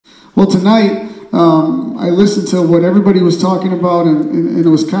Well, tonight, I listened to what everybody was talking about, and it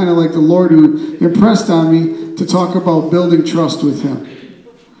was kind of like the Lord who impressed on me to talk about building trust with Him.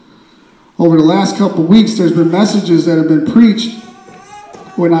 Over the last couple of weeks, there's been messages that have been preached.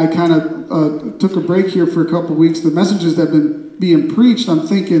 When I kind of took a break here for a couple of weeks, the messages that have been being preached, I'm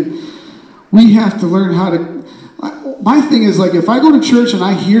thinking, we have to learn how to... My thing is, like, if I go to church and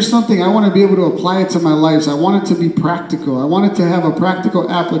I hear something, I want to be able to apply it to my life. I want it to be practical. I want it to have a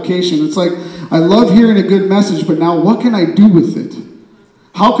practical application. It's like, I love hearing a good message, but now what can I do with it?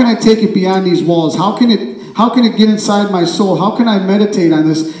 How can I take it beyond these walls? How can it get inside my soul? How can I meditate on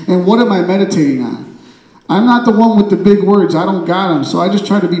this? And what am I meditating on? I'm not the one with the big words. I don't got them. So I just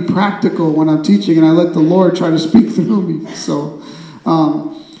try to be practical when I'm teaching, and I let the Lord try to speak through me. So,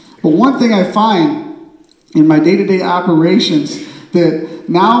 but one thing I find in my day-to-day operations, that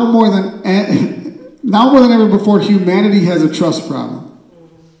now more than ever before, humanity has a trust problem.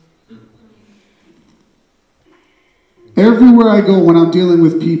 Everywhere I go when I'm dealing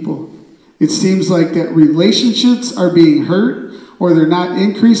with people, it seems like that relationships are being hurt or they're not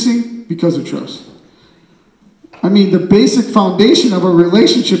increasing because of trust. I mean, the basic foundation of a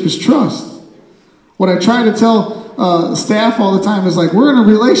relationship is trust. What I try to tell staff all the time is like, we're in a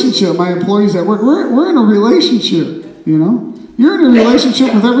relationship. My employees at work, we're in a relationship, you know. You're in a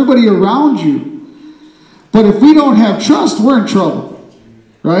relationship with everybody around you. But if we don't have trust, we're in trouble,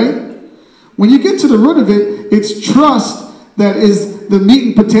 right? When you get to the root of it, it's trust that is the meat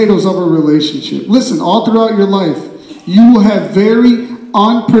and potatoes of a relationship. Listen, all throughout your life, you will have very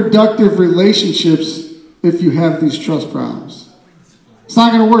unproductive relationships if you have these trust problems. It's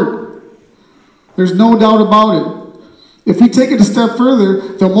not going to work. There's no doubt about it. If we take it a step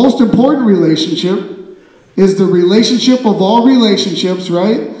further, the most important relationship is the relationship of all relationships,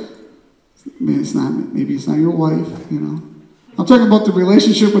 right? Maybe it's not your wife, you know. I'm talking about the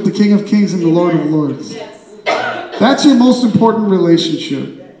relationship with the King of Kings and the Lord of Lords. That's your most important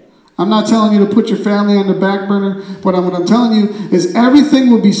relationship. I'm not telling you to put your family on the back burner, but what I'm telling you is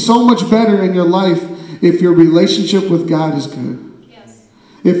everything will be so much better in your life if your relationship with God is good.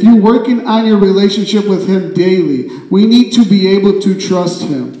 If you're working on your relationship with Him daily, we need to be able to trust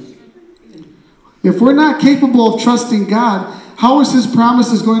Him. If we're not capable of trusting God, how is His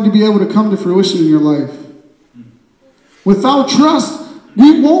promises going to be able to come to fruition in your life? Without trust,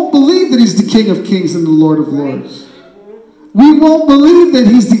 we won't believe that He's the King of Kings and the Lord of Lords. We won't believe that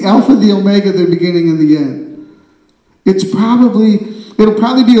He's the Alpha, the Omega, the beginning and the end. It'll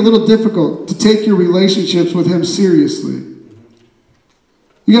probably be a little difficult to take your relationships with Him seriously.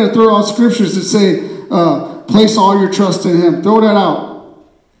 You got to throw out scriptures that say, place all your trust in Him. Throw that out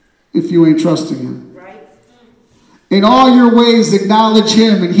if you ain't trusting Him. Right. In all your ways acknowledge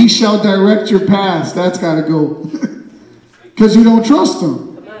Him, and He shall direct your paths. That's got to go. Because you don't trust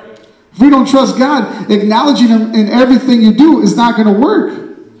Him. If we don't trust God, acknowledging Him in everything you do is not going to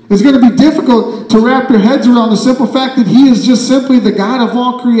work. It's going to be difficult to wrap your heads around the simple fact that He is just simply the God of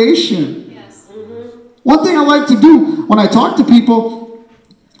all creation. Yes. One thing I like to do when I talk to people,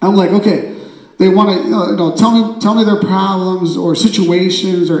 I'm like, okay, they want to tell me their problems or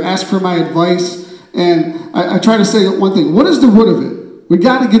situations or ask for my advice. And I try to say one thing. What is the root of it? We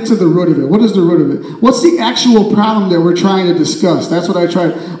got to get to the root of it. What is the root of it? What's the actual problem that we're trying to discuss? That's what I try.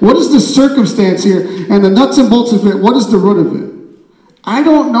 What is the circumstance here? And the nuts and bolts of it, what is the root of it? I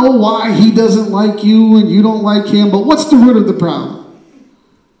don't know why he doesn't like you and you don't like him, but what's the root of the problem?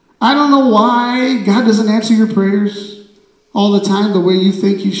 I don't know why God doesn't answer your prayers all the time the way you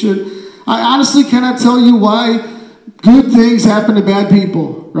think He should. I honestly cannot tell you why good things happen to bad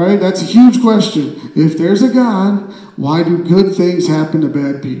people, right? That's a huge question. If there's a God, why do good things happen to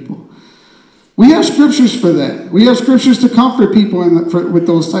bad people? We have scriptures for that. We have scriptures to comfort people with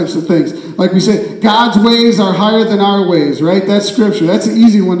those types of things. Like we say, God's ways are higher than our ways, right? That's scripture. That's an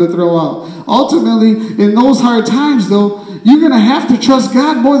easy one to throw out. Ultimately, in those hard times, though, you're going to have to trust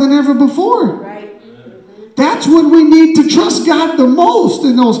God more than ever before. Right. That's when we need to trust God the most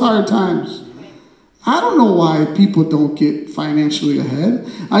in those hard times. I don't know why people don't get financially ahead.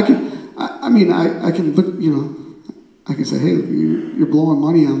 I can look, you know, I can say, hey, you're blowing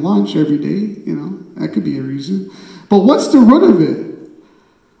money on lunch every day, you know, that could be a reason. But what's the root of it?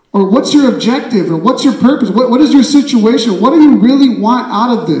 Or what's your objective? Or what's your purpose? What is your situation? What do you really want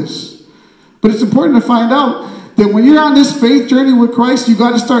out of this? But it's important to find out that when you're on this faith journey with Christ, you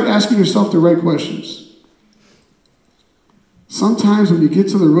got to start asking yourself the right questions. Sometimes when you get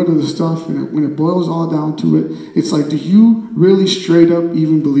to the root of the stuff and when it boils all down to it, it's like, do you really straight up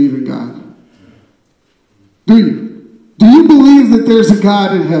even believe in God? Do you? Do you believe that there's a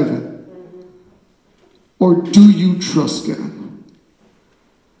God in heaven? Or do you trust God?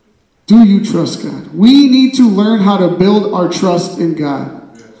 Do you trust God? We need to learn how to build our trust in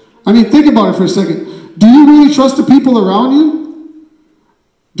God. I mean, think about it for a second. Do you really trust the people around you?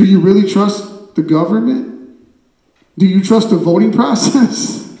 Do you really trust the government? Do you trust the voting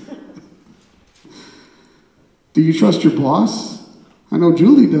process? Do you trust your boss? I know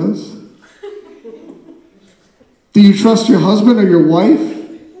Julie does. Do you trust your husband or your wife?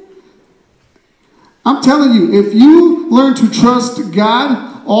 I'm telling you, if you learn to trust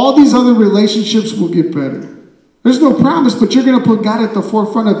God, all these other relationships will get better. There's no promise, but you're going to put God at the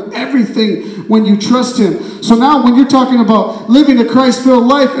forefront of everything when you trust him. So now when you're talking about living a Christ-filled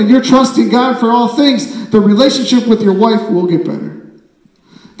life and you're trusting God for all things, the relationship with your wife will get better.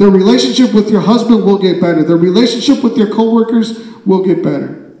 The relationship with your husband will get better. The relationship with your coworkers will get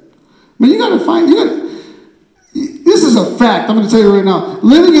better. I mean, this is a fact. I'm going to tell you right now.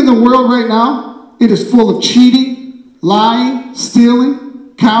 Living in the world right now, it is full of cheating, lying,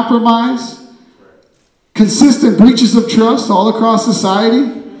 stealing, compromise, consistent breaches of trust all across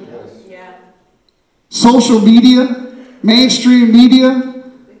society. Yeah. Social media, mainstream media,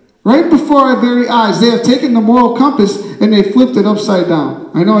 right before our very eyes, they have taken the moral compass and they flipped it upside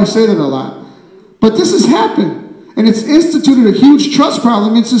down. I know I say that a lot. But this has happened, and it's instituted a huge trust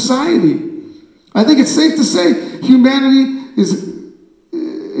problem in society. I think it's safe to say humanity is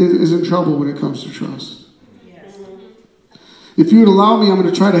in trouble when it comes to trust. Yes. If you would allow me, I'm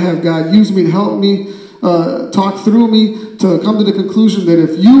going to try to have God use me to help me, talk through me to come to the conclusion that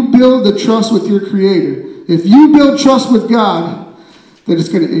if you build the trust with your Creator, if you build trust with God, that it's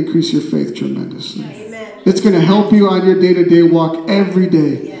going to increase your faith tremendously. Amen. It's going to help you on your day-to-day walk every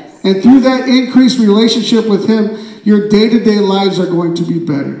day. Yes. And through that increased relationship with him, your day-to-day lives are going to be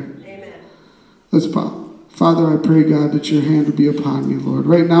better. Amen. Let's pray. Father, I pray, God, that your hand would be upon me, Lord.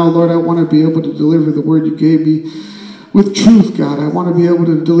 Right now, Lord, I want to be able to deliver the word you gave me with truth, God. I want to be able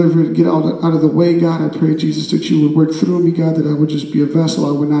to deliver it, get out of the way, God. I pray, Jesus, that you would work through me, God, that I would just be a vessel.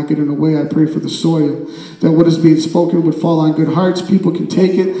 I would not get in the way. I pray for the soil, that what is being spoken would fall on good hearts. People can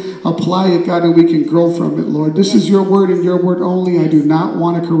take it, apply it, God, and we can grow from it, Lord. This is your word and your word only. I do not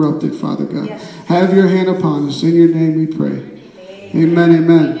want to corrupt it, Father God. Yes. Have your hand upon us. In your name we pray. Amen,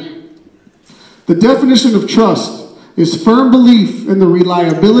 amen. The definition of trust is firm belief in the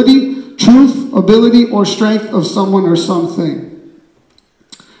reliability, truth, ability, or strength of someone or something.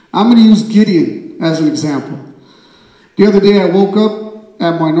 I'm going to use Gideon as an example. The other day I woke up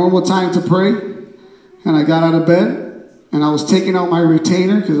at my normal time to pray, and I got out of bed, and I was taking out my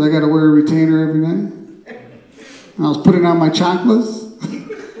retainer, because I got to wear a retainer every night. And I was putting on my chanclas,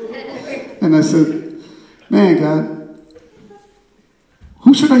 and I said, man, God,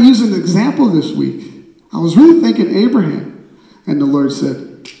 who should I use as an example this week? I was really thinking Abraham. And the Lord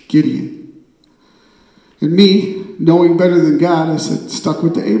said, Gideon. And me, knowing better than God, I said, stuck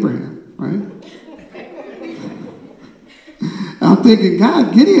with the Abraham, right? I'm thinking,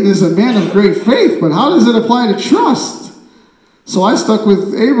 God, Gideon is a man of great faith, but how does it apply to trust? So I stuck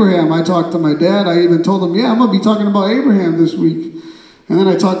with Abraham. I talked to my dad. I even told him, yeah, I'm going to be talking about Abraham this week. And then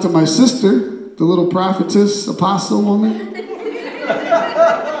I talked to my sister, the little prophetess, apostle woman.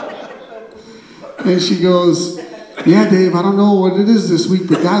 And she goes, yeah, Dave, I don't know what it is this week,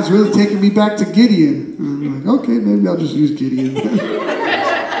 but God's really taking me back to Gideon. And I'm like, okay, maybe I'll just use Gideon.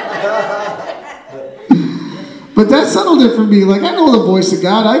 But that settled it for me. Like, I know the voice of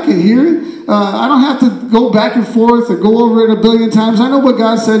God. I can hear it. I don't have to go back and forth or go over it a billion times. I know what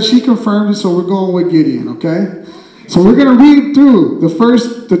God said. She confirmed it, so we're going with Gideon, okay? So we're going to read through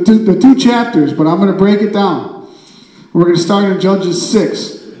the two chapters, but I'm going to break it down. We're going to start in Judges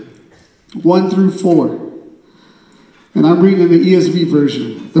 6, 1 through 4. And I'm reading in the ESV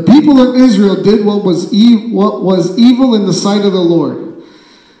version. The people of Israel did what was evil in the sight of the Lord.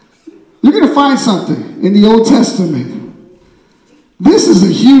 You're going to find something in the Old Testament. This is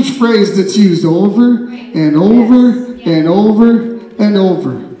a huge phrase that's used over and over and over and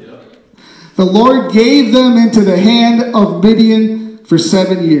over. The Lord gave them into the hand of Gideon for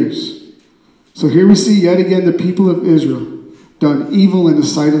 7 years. So here we see yet again the people of Israel done evil in the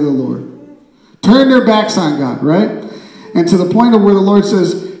sight of the Lord. Turn their backs on God, right? And to the point of where the Lord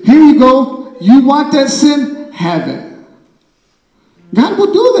says, here you go. You want that sin? Have it. God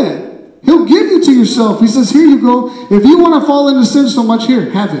will do that. He'll give you to yourself. He says, here you go. If you want to fall into sin so much, here,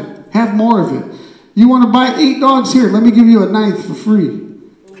 have it. Have more of it. You want to buy 8 dogs? Here, let me give you a 9th for free.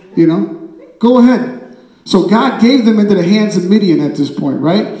 You know? Go ahead. So God gave them into the hands of Midian at this point,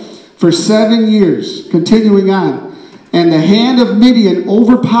 right? For 7 years, continuing on. And the hand of Midian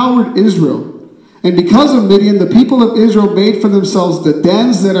overpowered Israel. And because of Midian, the people of Israel made for themselves the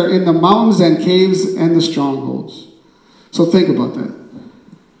dens that are in the mountains and caves and the strongholds. So think about that.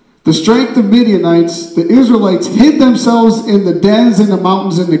 the strength of Midianites, the Israelites hid themselves in the dens, in the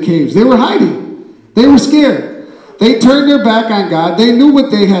mountains, and the caves. They were hiding. They were scared. They turned their back on God. They knew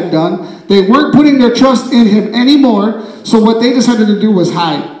what they had done. They weren't putting their trust in him anymore. So what they decided to do was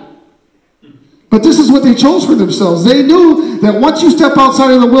hide. But this is what they chose for themselves. They knew that once you step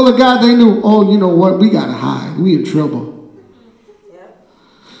outside of the will of God, they knew, oh, you know what? We got to hide. We in trouble. Yep.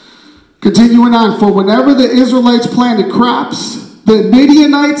 Continuing on, for whenever the Israelites planted crops, the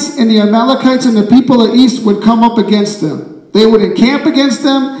Midianites and the Amalekites and the people of the east would come up against them. They would encamp against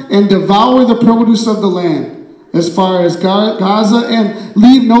them and devour the produce of the land, as far as Gaza, and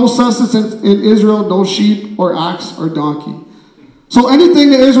leave no sustenance in Israel, no sheep or ox or donkey. So anything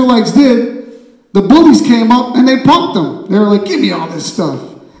the Israelites did, the bullies came up and they punked them. They were like, give me all this stuff.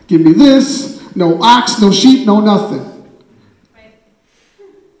 Give me this. No ox, no sheep, no nothing. Right.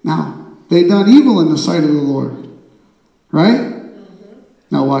 Now, they done evil in the sight of the Lord. Right? Mm-hmm.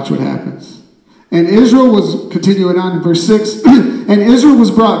 Now watch what happens. And Israel was, continuing on in verse 6, and Israel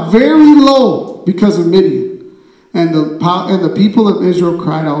was brought very low because of Midian. And the people of Israel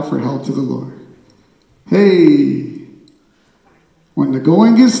cried out for help to the Lord. Hey, when the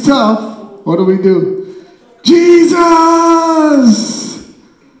going gets tough, what do? Jesus!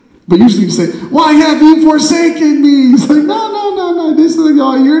 But usually you say, why have you forsaken me? It's like, no. This is like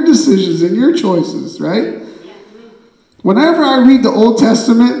all your decisions and your choices, right? Whenever I read the Old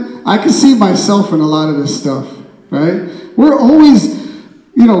Testament, I can see myself in a lot of this stuff, right? We're always,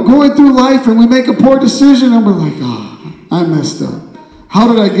 going through life and we make a poor decision and we're like, oh, I messed up. How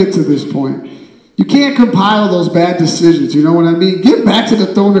did I get to this point? You can't compile those bad decisions, you know what I mean? Get back to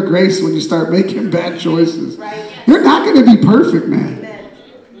the throne of grace when you start making bad choices. Right. You're not going to be perfect, man. Amen.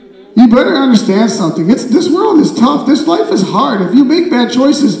 You better understand something. This world is tough. This life is hard. If you make bad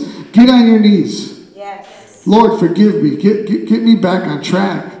choices, get on your knees. Yes. Lord, forgive me. Get me back on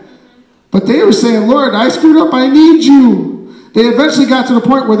track. But they were saying, Lord, I screwed up. I need you. They eventually got to the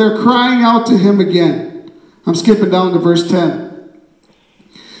point where they're crying out to him again. I'm skipping down to verse 10.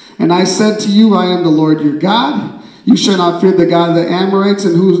 And I said to you, I am the Lord your God. You shall not fear the God of the Amorites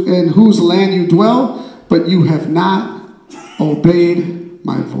in whose land you dwell, but you have not obeyed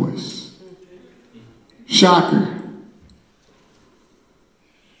my voice. Shocker.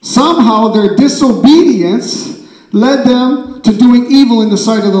 Somehow their disobedience led them to doing evil in the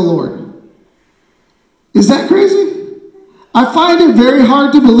sight of the Lord. Is that crazy? I find it very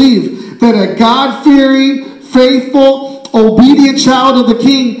hard to believe that a God-fearing, faithful, obedient child of the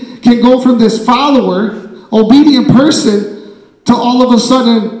King can go from this follower, obedient person, to all of a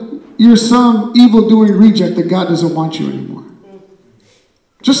sudden you're some evil-doing reject that God doesn't want you anymore.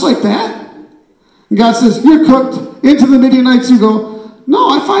 Just like that. And God says, you're cooked. Into the Midianites you go, no,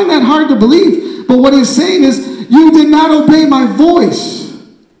 I find that hard to believe. But what he's saying is, you did not obey my voice.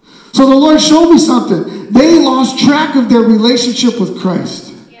 So the Lord showed me something. They lost track of their relationship with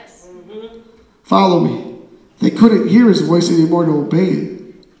Christ. Yes. Mm-hmm. Follow me. They couldn't hear his voice anymore to obey it.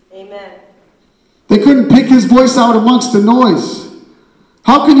 Amen. They couldn't pick his voice out amongst the noise.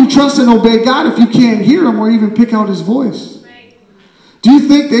 How can you trust and obey God if you can't hear him or even pick out his voice? Right. Do you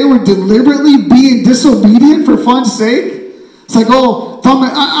think they were deliberately being disobedient for fun's sake? It's like, oh,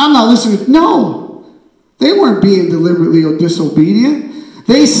 I'm not listening. No. They weren't being deliberately or disobedient.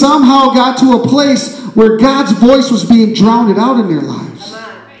 They somehow got to a place where God's voice was being drowned out in their lives. Come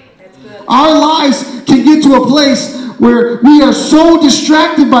on. That's good. Our lives can get to a place where we are so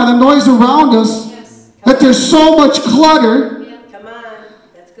distracted by the noise around us that there's so much clutter. Yeah. Come on.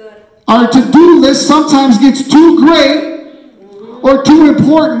 That's good. Our to-do list sometimes gets too great or too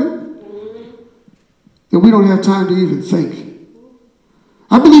important that we don't have time to even think.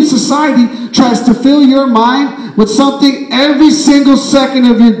 I believe society tries to fill your mind with something every single second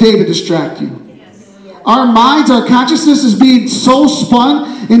of your day to distract you. Yes. Our minds, our consciousness is being so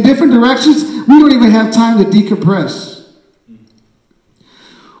spun in different directions, we don't even have time to decompress.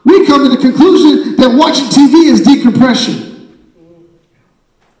 We come to the conclusion that watching TV is decompression.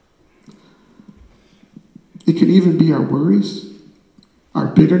 It can even be our worries, our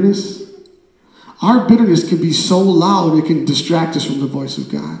bitterness. Our bitterness can be so loud it can distract us from the voice of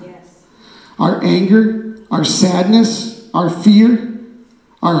God. Yes. Our anger, our sadness, our fear,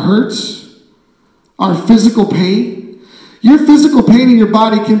 our hurts, our physical pain. Your physical pain in your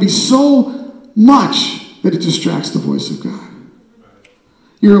body can be so much that it distracts the voice of God.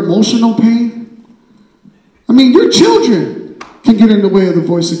 Your emotional pain. I mean, your children can get in the way of the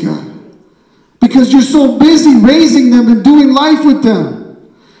voice of God because you're so busy raising them and doing life with them.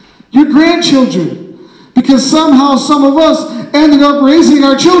 Your grandchildren, because somehow some of us ended up raising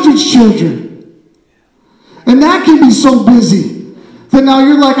our children's children. And that can be so busy then now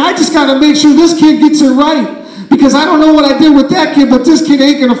you're like, I just got to make sure this kid gets it right. Because I don't know what I did with that kid, but this kid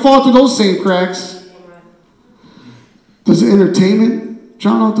ain't going to fall through those same cracks. Does entertainment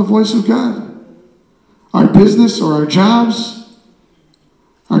drown out the voice of God? Our business or our jobs?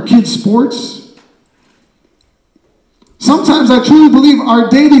 Our kids' sports? Sometimes I truly believe our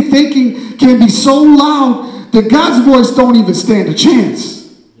daily thinking can be so loud that God's voice don't even stand a chance.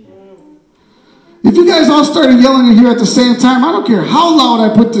 If you guys all started yelling in here at the same time, I don't care how loud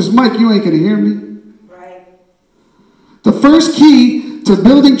I put this mic, you ain't going to hear me. Right. The first key to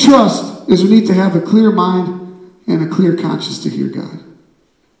building trust is we need to have a clear mind and a clear conscience to hear God.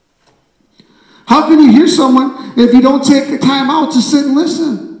 How can you hear someone if you don't take the time out to sit and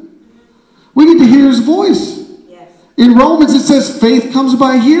listen? We need to hear his voice. Yes. In Romans it says faith comes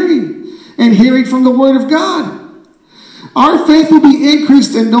by hearing, and hearing from the word of God. Our faith will be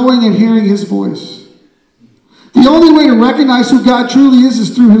increased in knowing and hearing his voice. The only way to recognize who God truly is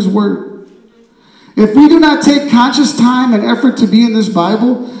through his word. If we do not take conscious time and effort to be in this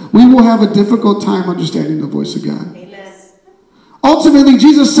Bible, we will have a difficult time understanding the voice of God. Amen. Ultimately,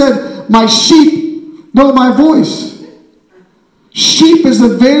 Jesus said, my sheep know my voice. Sheep is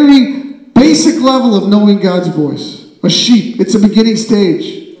a very basic level of knowing God's voice. A sheep, it's a beginning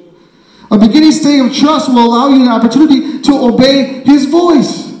stage. A beginning stage of trust will allow you an opportunity to obey his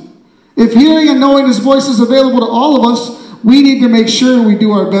voice. If hearing and knowing his voice is available to all of us, we need to make sure we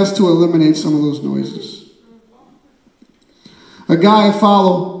do our best to eliminate some of those noises. A guy I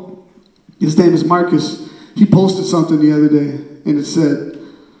follow, his name is Marcus, he posted something the other day, and it said,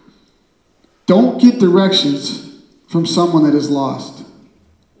 don't get directions from someone that is lost.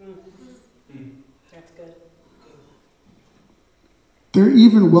 That's good. There are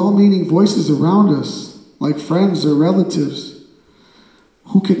even well-meaning voices around us, like friends or relatives,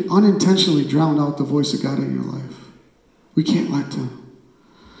 who can unintentionally drown out the voice of God in your life. We can't let them.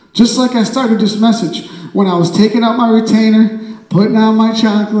 Just like I started this message, when I was taking out my retainer, putting out my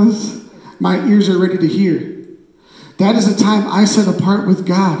chocolates, my ears are ready to hear. That is a time I set apart with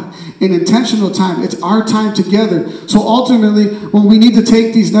God. An intentional time. It's our time together. So ultimately, when we need to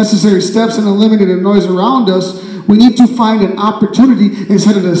take these necessary steps and eliminate the noise around us, we need to find an opportunity and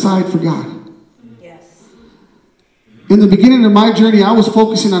set it aside for God. Yes. In the beginning of my journey, I was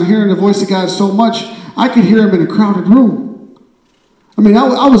focusing on hearing the voice of God so much, I could hear him in a crowded room. I mean,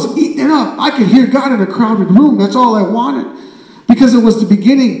 I was eating it up. I could hear God in a crowded room. That's all I wanted. Because it was the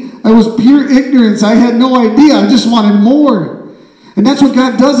beginning. It was pure ignorance. I had no idea. I just wanted more. And that's what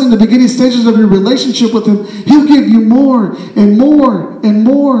God does in the beginning stages of your relationship with him. He'll give you more and more and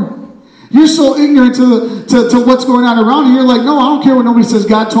more. You're so ignorant to what's going on around you. You're like, no, I don't care what nobody says.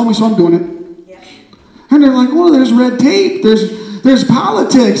 God told me, so I'm doing it. Yeah. And they're like, well, there's red tape. There's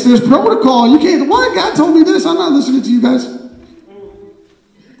politics. There's protocol. You can't, what? God told me this. I'm not listening to you guys.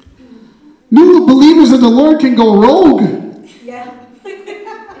 New believers in the Lord can go rogue. Yeah.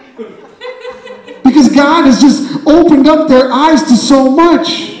 Because God has just opened up their eyes to so much.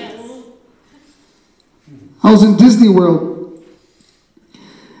 Yes. I was in Disney World.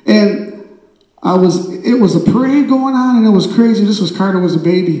 And it was a parade going on, and it was crazy. This was Carter was a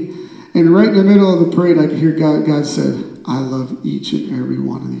baby. And right in the middle of the parade, I could hear God said, I love each and every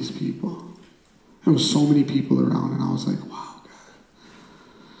one of these people. There was so many people around, and I was like, wow, God.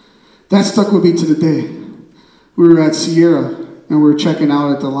 That stuck with me to the day. We were at Sierra, and we were checking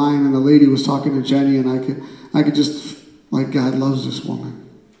out at the line, and the lady was talking to Jenny, and I could just, like, God loves this woman,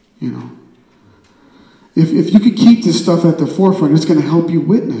 you know. If you could keep this stuff at the forefront, it's going to help you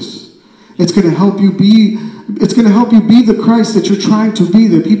witness. It's going to help you be the Christ that you're trying to be,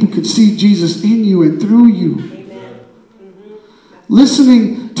 that people can see Jesus in you and through you. Amen. Mm-hmm.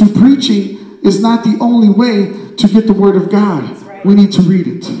 Listening to preaching is not the only way to get the word of God. Right. We need to read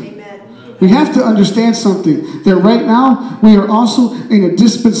it. Amen. We have to understand something, that right now we are also in a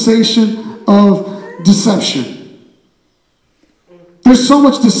dispensation of deception. There's so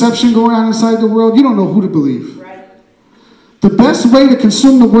much deception going on inside the world, you don't know who to believe. Right. The best way to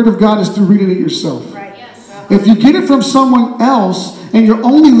consume the word of God is through reading it yourself. Right. Yes. If you get it from someone else and you're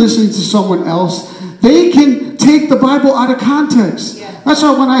only listening to someone else, they can take the Bible out of context. Yeah. That's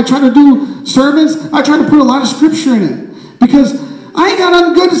why when I try to do sermons, I try to put a lot of scripture in it. Because I ain't got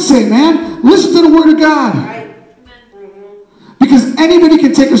nothing good to say, man. Listen to the word of God. Right. Mm-hmm. Because anybody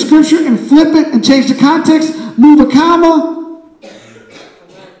can take a scripture and flip it and change the context, move a comma.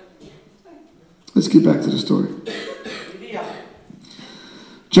 Let's get back to the story.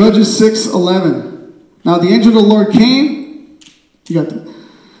 Judges 6:11. Now the angel of the Lord came, you got that,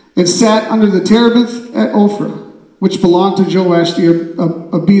 and sat under the terebinth at Ophrah, which belonged to Joash the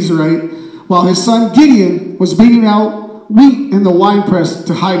Abiezrite, while his son Gideon was beating out wheat in the winepress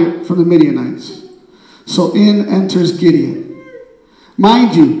to hide it from the Midianites. So in enters Gideon.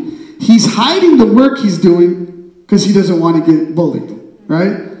 Mind you, he's hiding the work he's doing because he doesn't want to get bullied,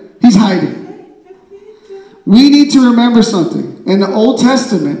 right? He's hiding. We need to remember something. In the Old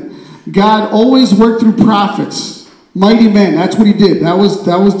Testament, God always worked through prophets, mighty men. That's what he did. That was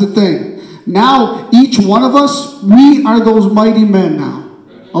the thing. Now, each one of us, we are those mighty men now.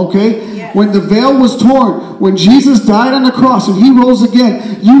 Okay? Yes. When the veil was torn, when Jesus died on the cross and he rose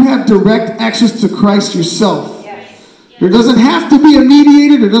again, you have direct access to Christ yourself. Yes. There doesn't have to be a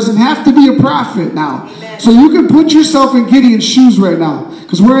mediator. There doesn't have to be a prophet now. Amen. So you can put yourself in Gideon's shoes right now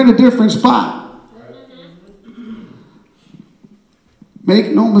because we're in a different spot.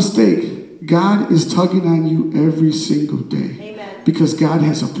 Make no mistake, God is tugging on you every single day. Amen. Because God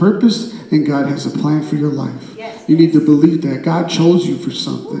has a purpose and God has a plan for your life. Yes. You need to believe that. God chose you for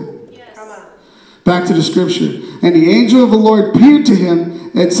something. Yes. Come on. Back to the scripture. And the angel of the Lord appeared to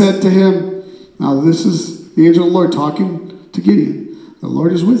him and said to him, now this is the angel of the Lord talking to Gideon. The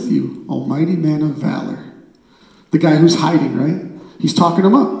Lord is with you, almighty man of valor. The guy who's hiding, right? He's talking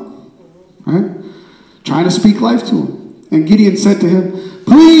him up, right? Trying to speak life to him. And Gideon said to him,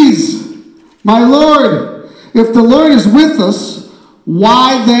 please, my Lord, if the Lord is with us,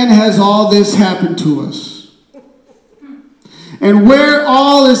 why then has all this happened to us? And where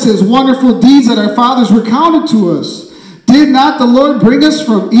all is his wonderful deeds that our fathers recounted to us? Did not the Lord bring us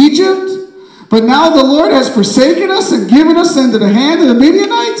from Egypt? But now the Lord has forsaken us and given us into the hand of the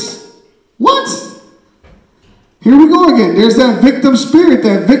Midianites? What? Here we go again. There's that victim spirit,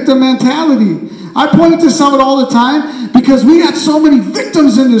 that victim mentality. I point this out all the time because we got so many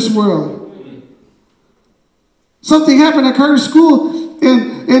victims in this world. Something happened at Carter School,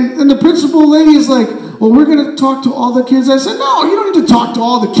 and the principal lady is like, well, we're going to talk to all the kids. I said, no, you don't need to talk to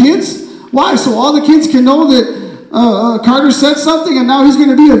all the kids. Why? So all the kids can know that Carter said something, and now he's going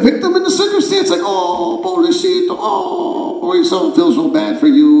to be a victim in the circumstance? Like, oh, pobrecito, oh, he feels so bad for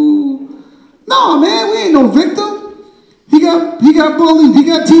you. No, man, we ain't no victim. He got bullied. He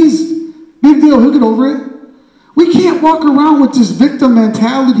got teased. Big deal. He'll get over it. We can't walk around with this victim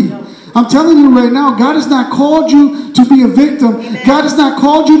mentality. No. I'm telling you right now, God has not called you to be a victim. Amen. God has not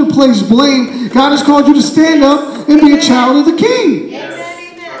called you to place blame. God has called you to stand up and be a child of the King. Yes.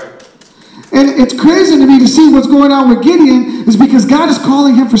 And it's crazy to me to see what's going on with Gideon is because God is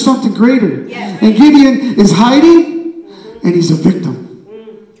calling him for something greater. Yes. And Gideon is hiding, and he's a victim.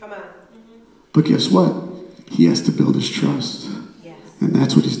 Come on. But guess what? He has to build his trust. Yes. And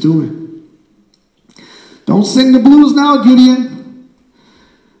that's what he's doing. Don't sing the blues now, Gideon.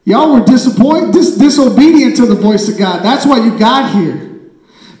 Y'all were disobedient to the voice of God. That's why you got here.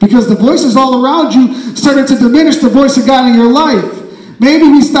 Because the voices all around you started to diminish the voice of God in your life. Maybe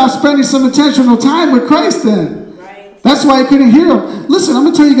we stopped spending some intentional time with Christ then. Right. That's why I couldn't hear him. Listen, I'm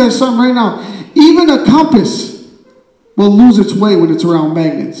going to tell you guys something right now. Even a compass will lose its way when it's around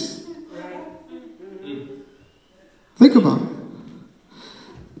magnets. Right. Think about it.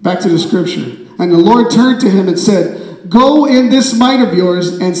 Back to the scripture. And the Lord turned to him and said, go in this might of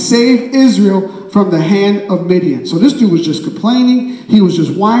yours and save Israel from the hand of Midian. So this dude was just complaining. He was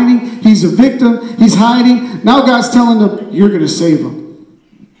just whining. He's a victim. He's hiding. Now God's telling him, you're going to save him.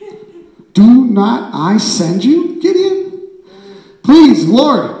 Do not I send you, Gideon? Please,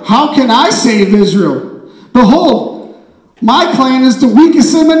 Lord, how can I save Israel? Behold, my clan is the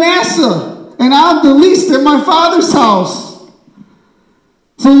weakest in Manasseh, and I'm the least in my father's house.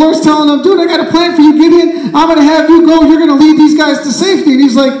 So the Lord's telling him, dude, I got a plan for you, Gideon. I'm going to have you go. You're going to lead these guys to safety. And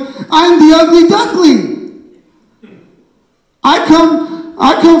he's like, I'm the ugly duckling. I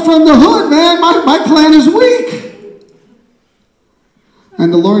come from the hood, man. My clan is weak.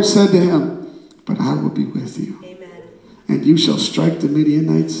 And the Lord said to him, but I will be with you. Amen. And you shall strike the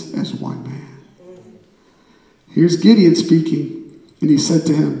Midianites as one man. Here's Gideon speaking. And he said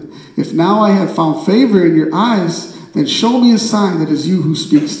to him, if now I have found favor in your eyes, then show me a sign that is you who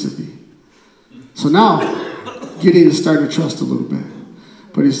speaks to me. So now, Gideon is starting to trust a little bit.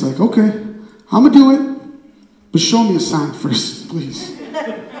 But he's like, okay, I'm going to do it. But show me a sign first, please.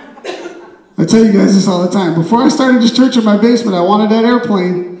 I tell you guys this all the time. Before I started this church in my basement, I wanted that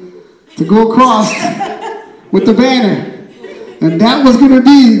airplane to go across with the banner. And that was going to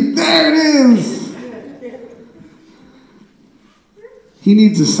be, there it is. He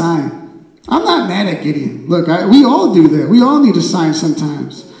needs a sign. I'm not mad at Gideon. Look, we all do that. We all need a sign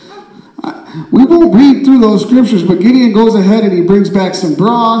sometimes. We won't read through those scriptures, but Gideon goes ahead and he brings back some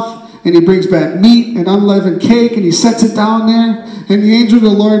broth, and he brings back meat and unleavened cake, and he sets it down there, and the angel of the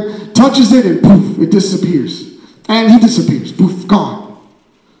Lord touches it, and poof, it disappears. And he disappears. Poof, gone.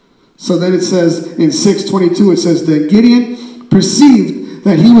 So then it says in 6:22, it says that Gideon perceived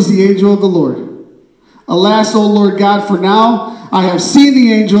that he was the angel of the Lord. Alas, O Lord God, for now I have seen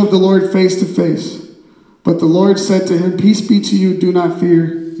the angel of the Lord face to face. But the Lord said to him, peace be to you, do not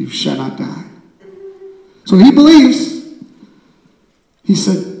fear, you shall not die. So he believes. He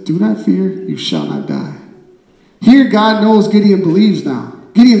said, do not fear, you shall not die. Here God knows Gideon believes now.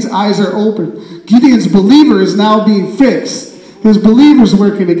 Gideon's eyes are open. Gideon's believer is now being fixed. His believer's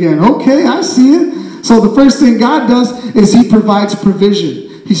working again. Okay, I see it. So the first thing God does is he provides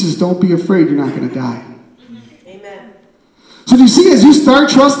provision. He says, don't be afraid, you're not going to die. Amen. So do you see, as you start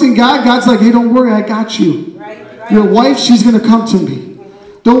trusting God, God's like, hey, don't worry, I got you. Right. Your wife, she's going to come to me.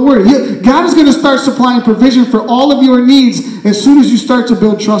 Don't worry. God is going to start supplying provision for all of your needs as soon as you start to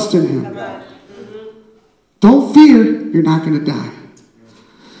build trust in him. Don't fear, you're not going to die.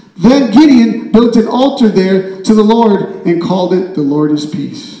 Then Gideon built an altar there to the Lord and called it, the Lord is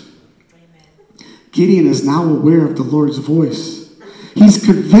peace. Gideon is now aware of the Lord's voice. He's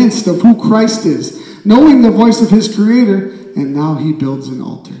convinced of who Christ is, knowing the voice of his Creator, and now he builds an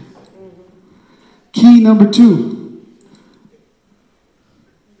altar. Key number 2.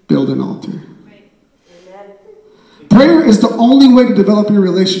 Build an altar. Prayer is the only way to develop your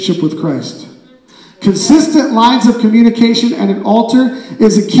relationship with Christ. Consistent lines of communication and an altar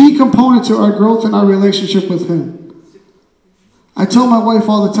is a key component to our growth and our relationship with him. I tell my wife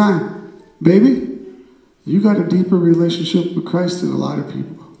all the time, baby, you got a deeper relationship with Christ than a lot of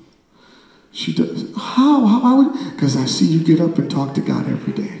people. She does. How? Because I see you get up and talk to God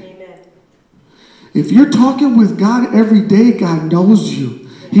every day. Amen. If you're talking with God every day, God knows you.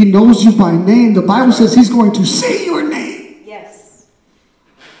 He knows you by name. The Bible says he's going to say your name. Yes.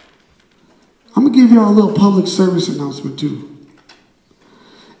 I'm going to give you all a little public service announcement too.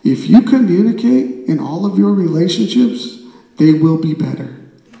 If you communicate in all of your relationships, they will be better.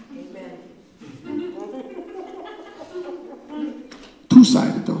 Amen.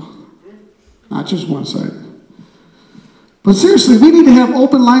 Two-sided though. Not just one-sided. But seriously, we need to have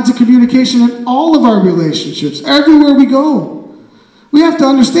open lines of communication in all of our relationships, everywhere we go. We have to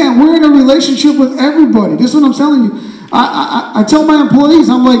understand we're in a relationship with everybody. This is what I'm telling you. I tell my employees,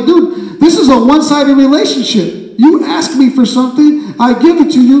 I'm like, dude, this is a one-sided relationship. You ask me for something, I give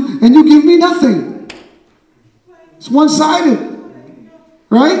it to you, and you give me nothing. It's one-sided.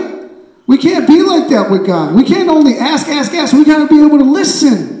 Right? We can't be like that with God. We can't only ask. We got to be able to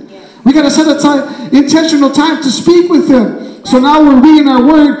listen. We got to set aside intentional time to speak with him. So now we're reading our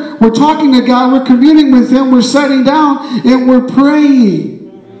word, we're talking to God, we're communing with him, we're sitting down, and we're praying.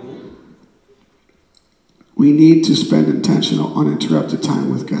 We need to spend intentional, uninterrupted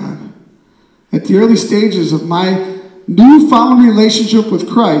time with God. At the early stages of my newfound relationship with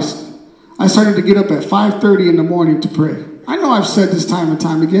Christ, I started to get up at 5:30 in the morning to pray. I know I've said this time and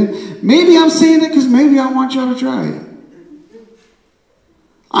time again. Maybe I'm saying it because maybe I want y'all to try it.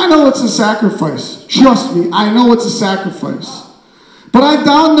 I know it's a sacrifice. Trust me, I know it's a sacrifice. But I've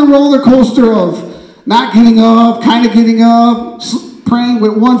done the roller coaster of not getting up, kind of getting up, praying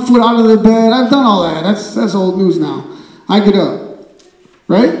with one foot out of the bed. I've done all that. That's old news now. I get up.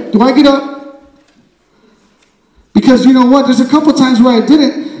 Right? Do I get up? Because you know what? There's a couple times where I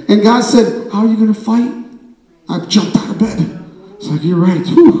didn't, and God said, how are you going to fight? I jumped out of bed. It's like, you're right.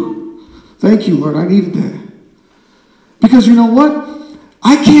 Whew. Thank you, Lord. I needed that. Because you know what?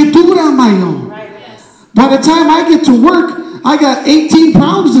 I can't do it on my own. Right. Yes. By the time I get to work, I got 18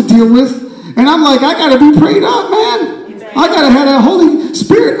 problems to deal with, and I'm like, I got to be prayed up, man. Amen. I got to have that Holy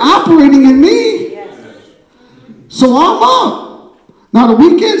Spirit operating in me. Yes. So I'm up. Now the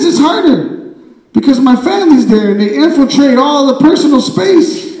weekends is harder because my family's there and they infiltrate all the personal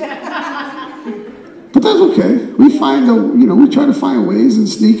space. But that's okay. We try to find ways and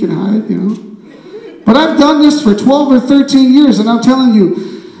sneak and hide, But I've done this for 12 or 13 years, and I'm telling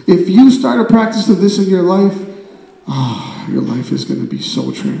you, if you start a practice of this in your life, your life is going to be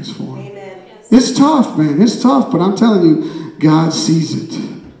so transformed. Amen. It's tough, man. It's tough, but I'm telling you, God sees it.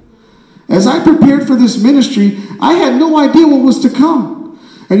 As I prepared for this ministry, I had no idea what was to come.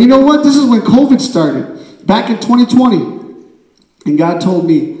 And you know what? This is when COVID started, back in 2020. And God told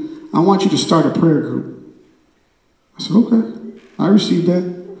me, I want you to start a prayer group. I said, okay. I received that.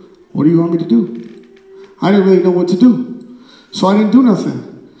 What do you want me to do? I didn't really know what to do. So I didn't do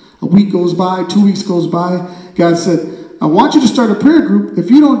nothing. A week goes by, 2 weeks goes by. God said, I want you to start a prayer group. If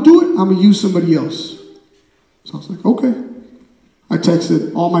you don't do it, I'm going to use somebody else. So I was like, okay. I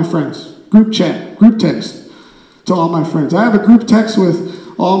texted all my friends. Group text to all my friends. I have a group text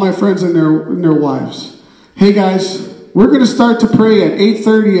with all my friends and their wives. Hey guys, we're going to start to pray at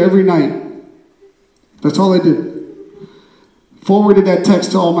 8:30 every night. That's all I did. Forwarded that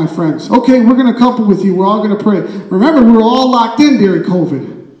text to all my friends. Okay, we're going to couple with you. We're all going to pray. Remember, we were all locked in during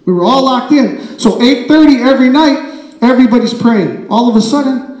COVID. We were all locked in. So 8:30 every night, everybody's praying. All of a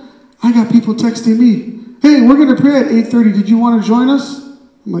sudden, I got people texting me. Hey, we're going to pray at 8:30. Did you want to join us?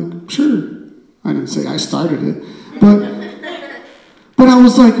 I'm like, sure. I didn't say I started it. But I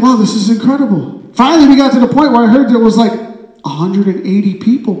was like, wow, this is incredible. Finally, we got to the point where I heard there was like 180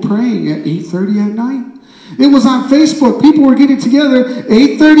 people praying at 8:30 at night. It was on Facebook. People were getting together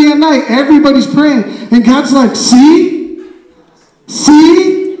 8:30 at night. Everybody's praying. And God's like, see?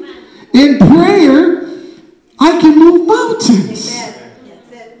 See? In prayer, I can move mountains.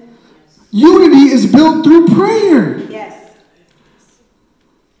 Unity is built through prayer. Yes.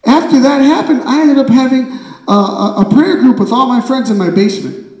 After that happened, I ended up having a prayer group with all my friends in my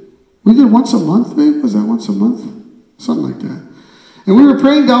basement. We did once a month, babe? Was that once a month? Something like that. And we were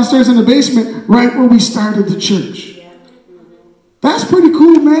praying downstairs in the basement right where we started the church. That's pretty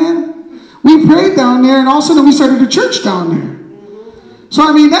cool, man. We prayed down there, and all of a sudden we started a church down there. So,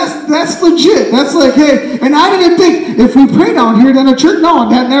 I mean, that's legit. That's like, hey, and I didn't think if we pray down here, then a church. No,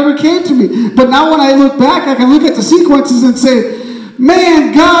 that never came to me. But now when I look back, I can look at the sequences and say,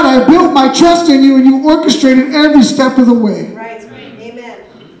 man, God, I built my trust in you, and you orchestrated every step of the way. Right. Amen.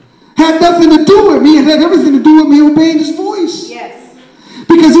 Had nothing to do with me. It had everything to do with me obeying his voice. Yes.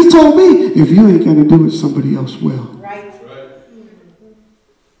 Because he told me, if you ain't going to do it, somebody else will. Right.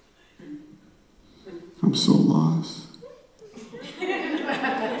 I'm so lost.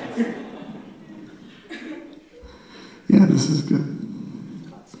 Yeah, this is good.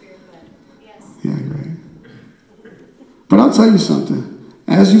 Yeah, right. But I'll tell you something.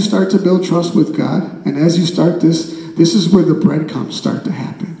 As you start to build trust with God, and as you start this is where the breadcrumbs start to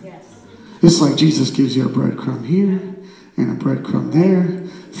happen. Yes. It's like Jesus gives you a breadcrumb here and a breadcrumb there.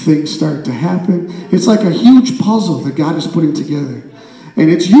 Things start to happen. It's like a huge puzzle that God is putting together. And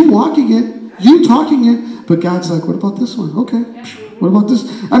it's you walking it, you talking it, but God's like, what about this one? Okay. What about this?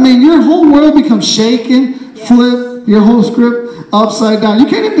 I mean, your whole world becomes shaken, flip, your whole script upside down. You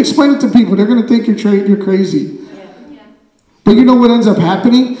can't even explain it to people. They're going to think you're crazy. But you know what ends up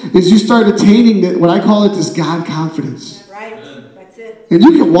happening is you start attaining what I call it this God confidence. Right. That's it. And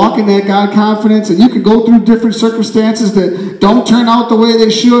you can walk in that God confidence, and you can go through different circumstances that don't turn out the way they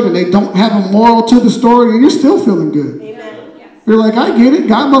should, and they don't have a moral to the story, and you're still feeling good. Amen. You're like, I get it.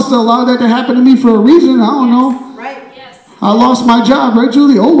 God must have allowed that to happen to me for a reason. I don't know. Right. Yes. I lost my job, right,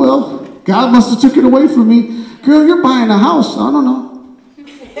 Julie? Oh, well. God must have took it away from me. Girl, you're buying a house. I don't know.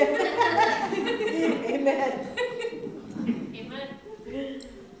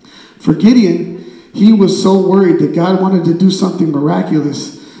 For Gideon, he was so worried that God wanted to do something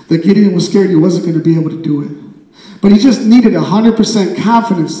miraculous that Gideon was scared he wasn't going to be able to do it. But he just needed 100%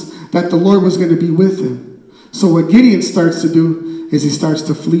 confidence that the Lord was going to be with him. So what Gideon starts to do is he starts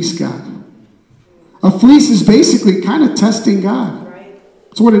to fleece God. A fleece is basically kind of testing God.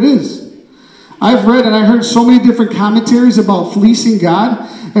 That's what it is. I've read and I heard so many different commentaries about fleecing God,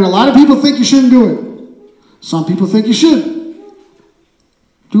 and a lot of people think you shouldn't do it. Some people think you should.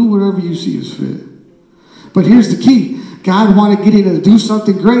 Do whatever you see as fit. But here's the key. God wanted Gideon to do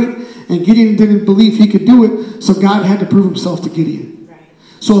something great, and Gideon didn't believe he could do it, so God had to prove himself to Gideon. Right.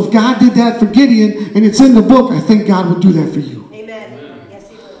 So if God did that for Gideon, and it's in the book, I think God will do that for you. Amen. Yes,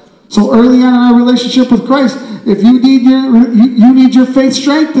 he will. So early on in our relationship with Christ, if you need your faith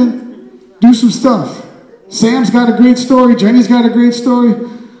strengthened, do some stuff. Sam's got a great story. Jenny's got a great story.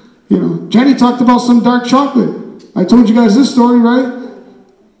 You know, Jenny talked about some dark chocolate. I told you guys this story, right?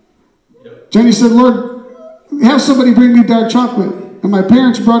 Jenny said, Lord, have somebody bring me dark chocolate. And my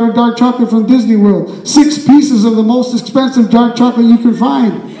parents brought her dark chocolate from Disney World. 6 pieces of the most expensive dark chocolate you can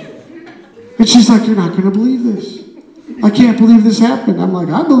find. And she's like, you're not going to believe this. I can't believe this happened. I'm like,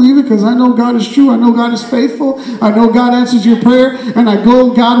 I believe it because I know God is true. I know God is faithful. I know God answers your prayer. And I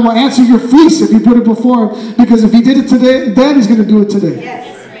go, God will answer your fleece if you put it before him. Because if he did it today, then he's going to do it today.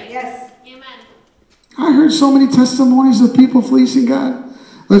 Yes. Yes. Amen. I heard so many testimonies of people fleecing God.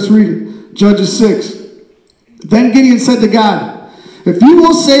 Let's read it. Judges 6. Then Gideon said to God, if you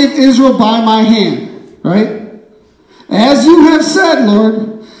will save Israel by my hand, right? As you have said,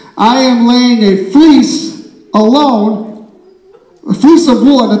 Lord, I am laying a fleece alone, a fleece of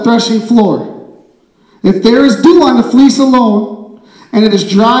wool on the threshing floor. If there is dew on the fleece alone, and it is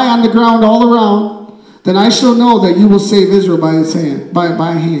dry on the ground all around, then I shall know that you will save Israel by his hand,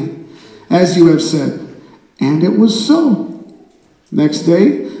 by hand, as you have said. And it was so. Next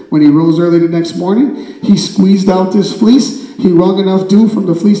day, when he rose early the next morning, he squeezed out this fleece. He wrung enough dew from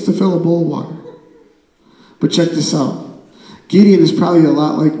the fleece to fill a bowl of water. But check this out. Gideon is probably a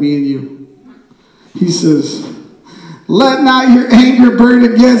lot like me and you. He says, Let not your anger burn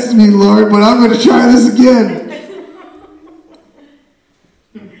against me, Lord, but I'm going to try this again.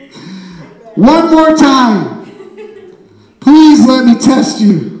 One more time. Please let me test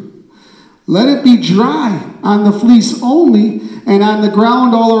you. Let it be dry on the fleece only, and on the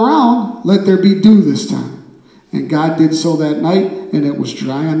ground all around, let there be dew this time. And God did so that night, and it was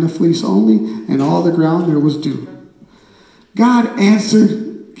dry on the fleece only, and all the ground there was dew. God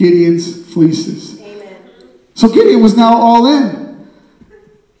answered Gideon's fleeces. Amen. So Gideon was now all in.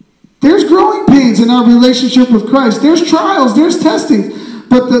 There's growing pains in our relationship with Christ. There's trials, there's testing.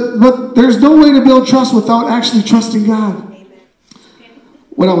 But there's no way to build trust without actually trusting God. Amen.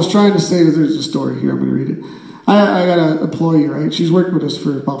 What I was trying to say is, there's a story here. I'm going to read it. I got an employee, right? She's worked with us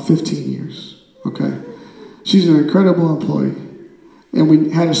for about 15 years. Okay? She's an incredible employee. And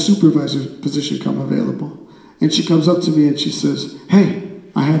we had a supervisor position come available. And she comes up to me and she says, hey,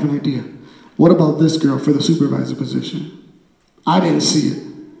 I have an idea. What about this girl for the supervisor position? I didn't see it.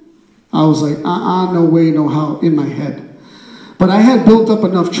 I was like, no way, no how, in my head. But I had built up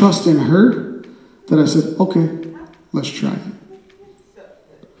enough trust in her that I said, okay, let's try it.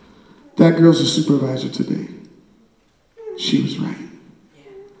 That girl's a supervisor today. She was right.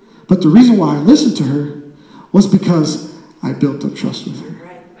 But the reason why I listened to her was because I built up trust with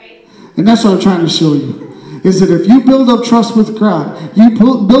her. And that's what I'm trying to show you. Is that if you build up trust with God, you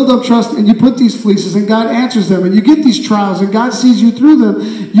build up trust and you put these fleeces and God answers them and you get these trials and God sees you through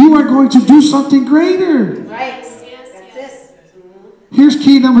them, you are going to do something greater. Right. That's it. Here's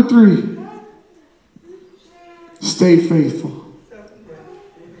key number 3. Stay faithful.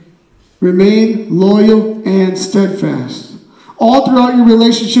 Remain loyal and steadfast. All throughout your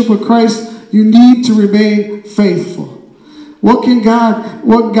relationship with Christ, you need to remain faithful. What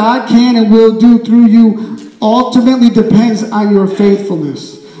God can and will do through you ultimately depends on your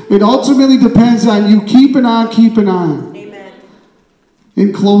faithfulness. It ultimately depends on you keeping on. Amen.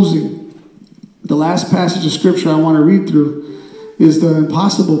 In closing, the last passage of scripture I want to read through is the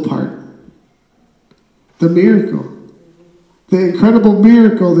impossible part. The miracle. The incredible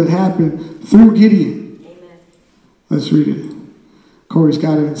miracle that happened through Gideon. Amen. Let's read it. Corey's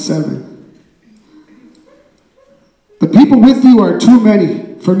got it in 7. The people with you are too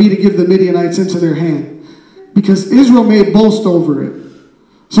many for me to give the Midianites into their hand, because Israel may boast over it.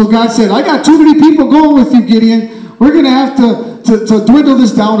 So God said, I got too many people going with you, Gideon. We're going to have to dwindle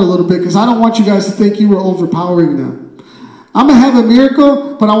this down a little bit, because I don't want you guys to think you were overpowering them. I'm going to have a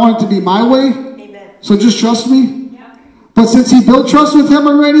miracle, but I want it to be my way. Amen. So just trust me. Yeah. But since he built trust with him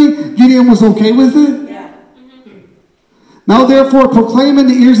already, Gideon was okay with it. Yeah. Now therefore proclaim in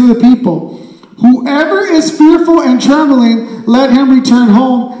the ears of the people, whoever is fearful and trembling, let him return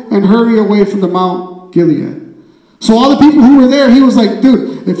home and hurry away from the Mount Gilead. So all the people who were there, he was like,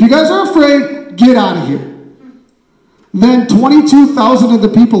 dude, if you guys are afraid, get out of here. Then 22,000 of the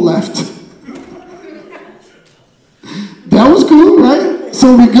people left. That was cool, right?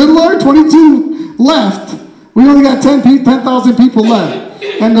 So we good, Lord? 22 left. We only got 10,000 people left.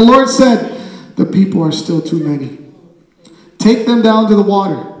 And the Lord said, the people are still too many. Take them down to the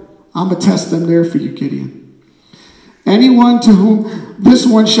water. I'm going to test them there for you, Gideon. Anyone to whom this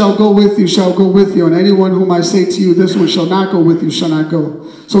one shall go with you, shall go with you. And anyone whom I say to you, this one shall not go with you, shall not go.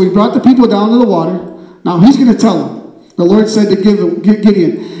 So he brought the people down to the water. Now he's going to tell them. The Lord said to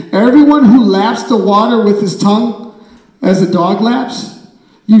Gideon, everyone who laps the water with his tongue as a dog laps,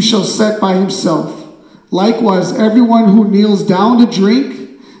 you shall set by himself. Likewise, everyone who kneels down to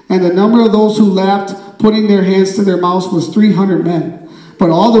drink, and the number of those who lapped, putting their hands to their mouths, was 300 men. But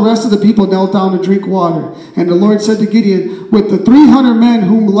all the rest of the people knelt down to drink water. And the Lord said to Gideon, with the 300 men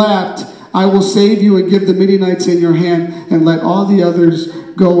whom lapped, I will save you and give the Midianites in your hand, and let all the others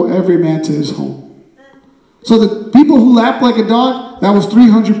go, every man to his home. So the people who lapped like a dog, that was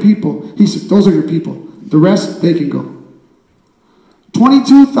 300 people. He said, those are your people. The rest, they can go.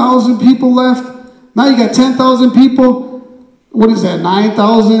 22,000 people left. Now you got 10,000 people. What is that,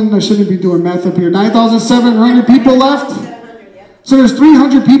 9,000? I shouldn't be doing math up here. 9,700 people left. So there's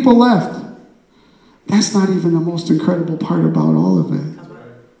 300 people left. That's not even the most incredible part about all of it.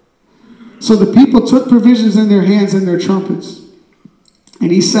 So the people took provisions in their hands and their trumpets.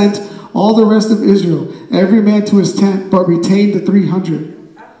 And he sent all the rest of Israel, every man to his tent, but retained the 300.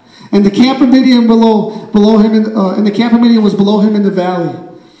 And the camp of Midian was below him in the valley.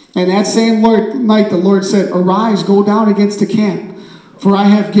 And that same night the Lord said, arise, go down against the camp, for I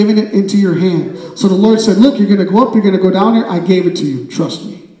have given it into your hand. So the Lord said, look, you're going to go up, you're going to go down there. I gave it to you. Trust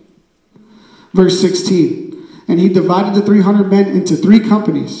me. Verse 16. And he divided the 300 men into 3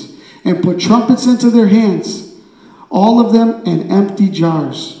 companies and put trumpets into their hands, all of them, and empty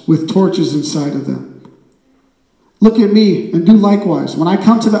jars with torches inside of them. Look at me and do likewise. When I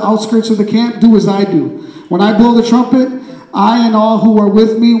come to the outskirts of the camp, do as I do. When I blow the trumpet, I and all who are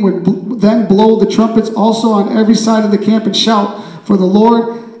with me would then blow the trumpets also on every side of the camp and shout for the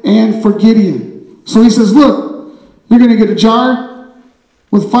Lord and for Gideon. So he says, look, you're going to get a jar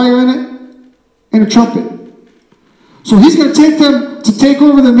with fire in it and a trumpet. So he's going to take them to take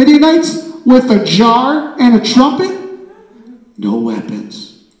over the Midianites with a jar and a trumpet? No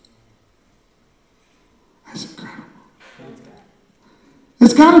weapons. That's incredible.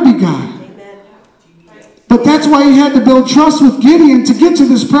 It's got to be God. But that's why he had to build trust with Gideon to get to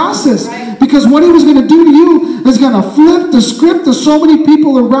this process. Because what he was going to do to you is going to flip the script to so many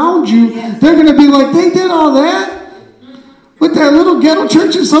people around you. They're going to be like, they did all that? With that little ghetto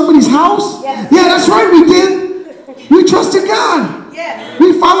church in somebody's house? Yeah, that's right, we did. We trusted God.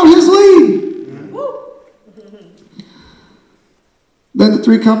 We followed his lead. Then the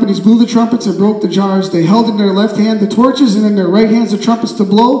three companies blew the trumpets and broke the jars. They held in their left hand the torches and in their right hands the trumpets to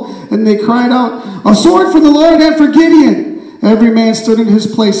blow. And they cried out, a sword for the Lord and for Gideon. Every man stood in his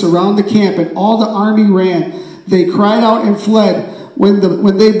place around the camp, and all the army ran. They cried out and fled. When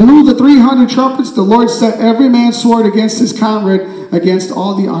they blew the 300 trumpets, the Lord set every man's sword against his comrade, against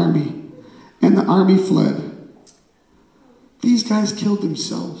all the army. And the army fled. These guys killed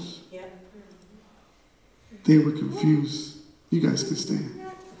themselves. They were confused. You guys can stand.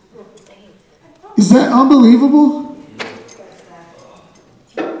 Is that unbelievable?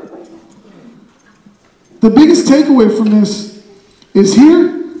 The biggest takeaway from this is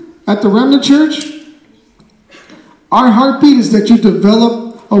here at the Remnant Church, our heartbeat is that you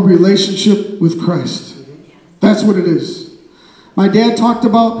develop a relationship with Christ. That's what it is. My dad talked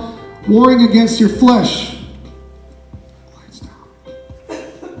about warring against your flesh.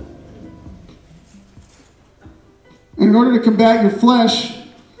 And in order to combat your flesh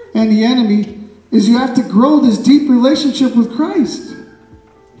and the enemy, is you have to grow this deep relationship with Christ.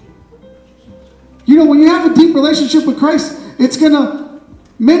 You know, when you have a deep relationship with Christ, it's going to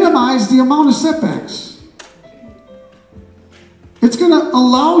minimize the amount of setbacks. It's going to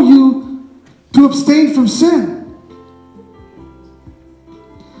allow you to abstain from sin.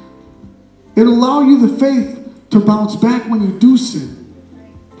 It'll allow you the faith to bounce back when you do sin.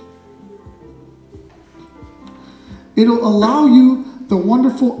 It'll allow you the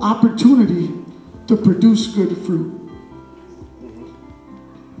wonderful opportunity to produce good fruit.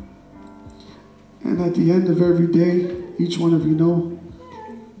 And at the end of every day, each one of you know,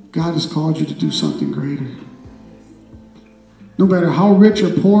 God has called you to do something greater. No matter how rich or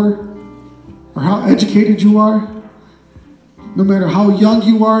poor, or how educated you are, no matter how young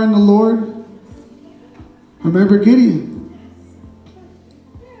you are in the Lord, remember Gideon.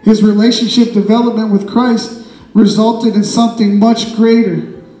 His relationship development with Christ resulted in something much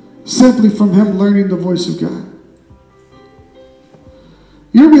greater, simply from him learning the voice of God.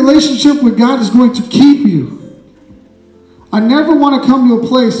 Your relationship with God is going to keep you. I never want to come to a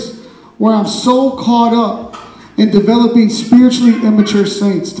place where I'm so caught up in developing spiritually immature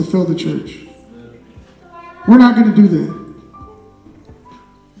saints to fill the church. We're not going to do that.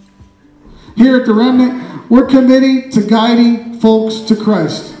 Here at the Remnant, we're committed to guiding folks to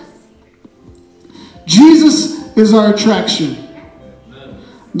Christ. Jesus is our attraction.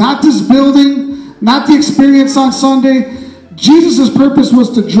 Not this building, not the experience on Sunday. Jesus' purpose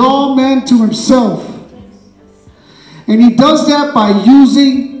was to draw men to himself. And he does that by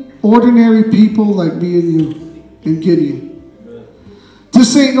using ordinary people like me and you and Gideon.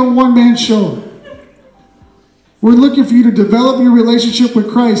 This ain't no one-man show. We're looking for you to develop your relationship with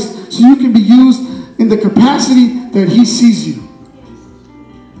Christ so you can be used in the capacity that he sees you.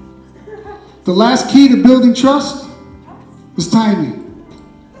 The last key to building trust is timing.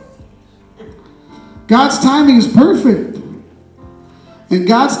 God's timing is perfect. And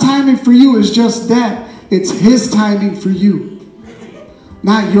God's timing for you is just that. It's his timing for you,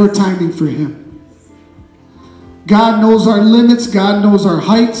 not your timing for him. God knows our limits. God knows our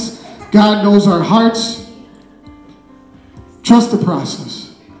heights. God knows our hearts. Trust the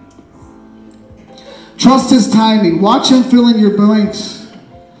process. Trust his timing. Watch him fill in your blanks.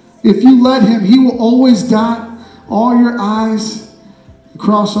 If you let him, he will always dot all your I's and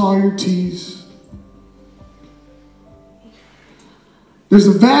cross all your T's. There's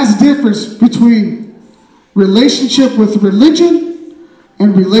a vast difference between relationship with religion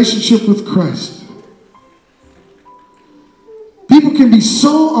and relationship with Christ. People can be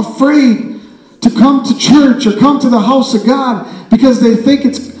so afraid to come to church or come to the house of God because they think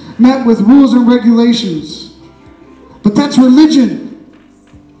it's met with rules and regulations. But that's religion.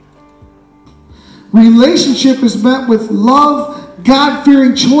 Relationship is met with love,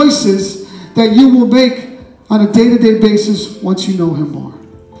 God-fearing choices that you will make on a day-to-day basis once you know him more.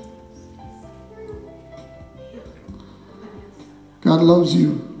 God loves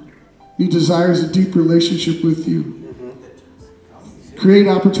you. He desires a deep relationship with you. Create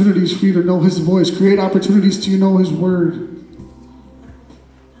opportunities for you to know his voice. Create opportunities to know his word.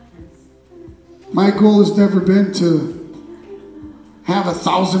 My goal has never been to have a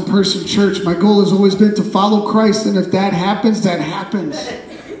 1,000-person church. My goal has always been to follow Christ, and if that happens, that happens.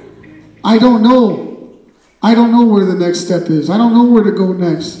 I don't know. I don't know where the next step is. I don't know where to go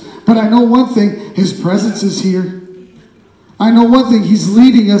next. But I know one thing, his presence is here. I know one thing, he's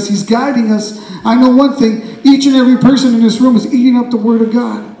leading us, he's guiding us. I know one thing, each and every person in this room is eating up the word of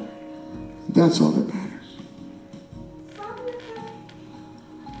God. That's all that matters.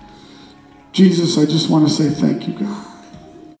 Jesus, I just want to say thank you, God.